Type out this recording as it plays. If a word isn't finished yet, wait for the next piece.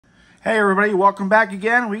Hey everybody, welcome back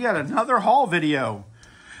again. We got another haul video.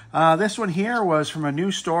 This one here was from a new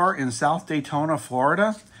store in South Daytona,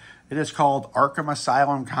 Florida. It is called Arkham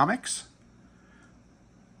Asylum Comics.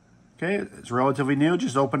 Okay, it's relatively new,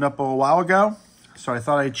 just opened up a little while ago. So I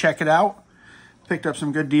thought I'd check it out. Picked up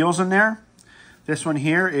some good deals in there. This one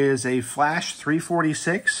here is a Flash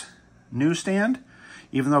 346 newsstand.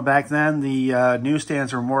 Even though back then the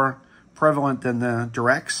newsstands were more prevalent than the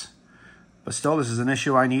directs. But still, this is an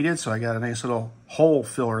issue I needed, so I got a nice little hole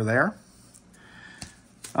filler there.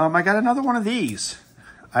 I got another one of these.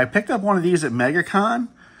 I picked up one of these at MegaCon,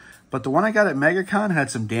 but the one I got at MegaCon had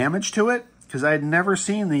some damage to it because I had never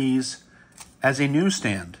seen these as a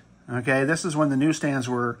newsstand. Okay, this is when the newsstands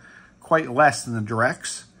were quite less than the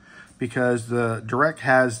directs because the direct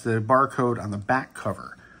has the barcode on the back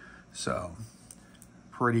cover. So,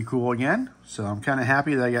 pretty cool again. So I'm kind of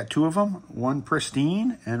happy that I got two of them, one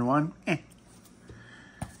pristine and one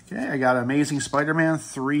Okay, I got Amazing Spider-Man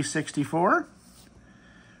 364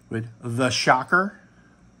 with The Shocker.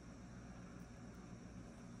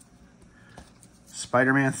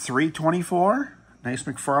 Spider-Man 324, nice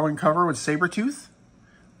McFarlane cover with Sabretooth.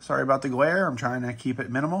 Sorry about the glare, I'm trying to keep it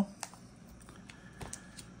minimal.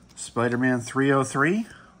 Spider-Man 303,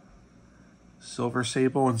 Silver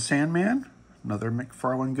Sable and Sandman, another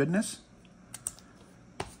McFarlane goodness.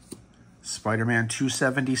 Spider-Man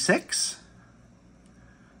 276.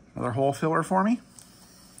 Another hole filler for me.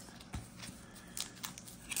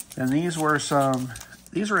 And these were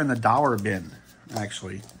these are in the dollar bin,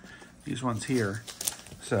 actually. These ones here.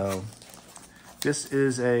 So, this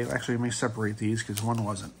is actually let me separate these because one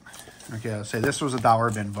wasn't. Okay, I'll say this was a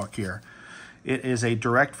dollar bin book here. It is a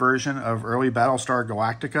direct version of early Battlestar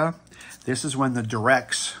Galactica. This is when the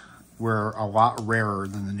directs were a lot rarer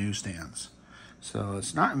than the newsstands. So,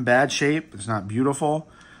 it's not in bad shape. It's not beautiful.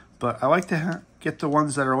 But I like to get the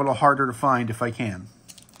ones that are a little harder to find if I can.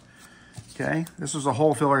 Okay, this was a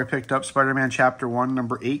hole filler I picked up. Spider-Man Chapter 1,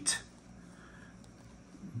 number 8.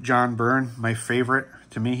 John Byrne, my favorite.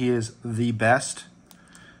 To me, he is the best.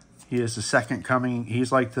 He is the second coming.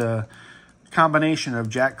 He's like the combination of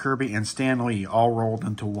Jack Kirby and Stan Lee all rolled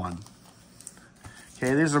into one.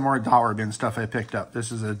 Okay, these are more dollar bin stuff I picked up.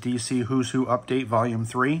 This is a DC Who's Who Update, Volume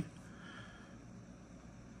 3.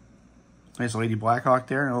 Nice Lady Blackhawk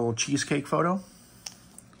there, and a little cheesecake photo.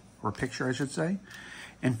 Or picture, I should say.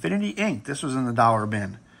 Infinity Inc. This was in the dollar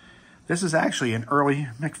bin. This is actually an early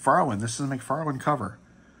McFarlane. This is a McFarlane cover.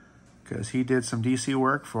 Because he did some DC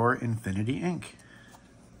work for Infinity Inc.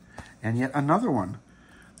 And yet another one.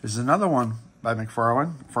 This is another one by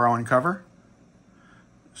McFarlane cover.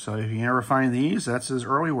 So if you can ever find these, that's his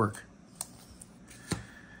early work.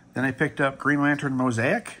 Then I picked up Green Lantern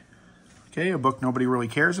Mosaic. Okay, a book nobody really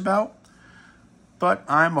cares about. But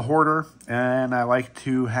I'm a hoarder, and I like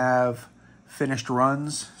to have finished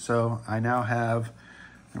runs. So I now have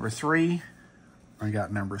number 3. I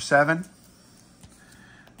got number 7,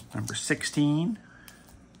 number 16,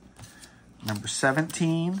 number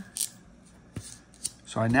 17.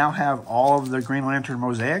 So I now have all of the Green Lantern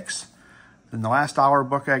Mosaics. Then the last dollar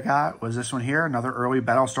book I got was this one here, another early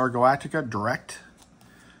Battlestar Galactica direct.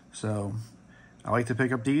 So I like to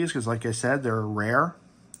pick up these because, like I said, they're rare.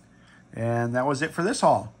 And that was it for this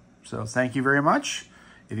haul. So thank you very much.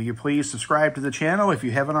 If you could please subscribe to the channel if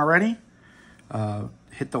you haven't already.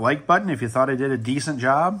 Hit the like button if you thought I did a decent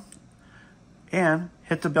job. And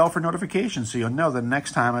hit the bell for notifications so you'll know the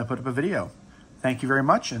next time I put up a video. Thank you very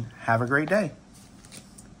much and have a great day.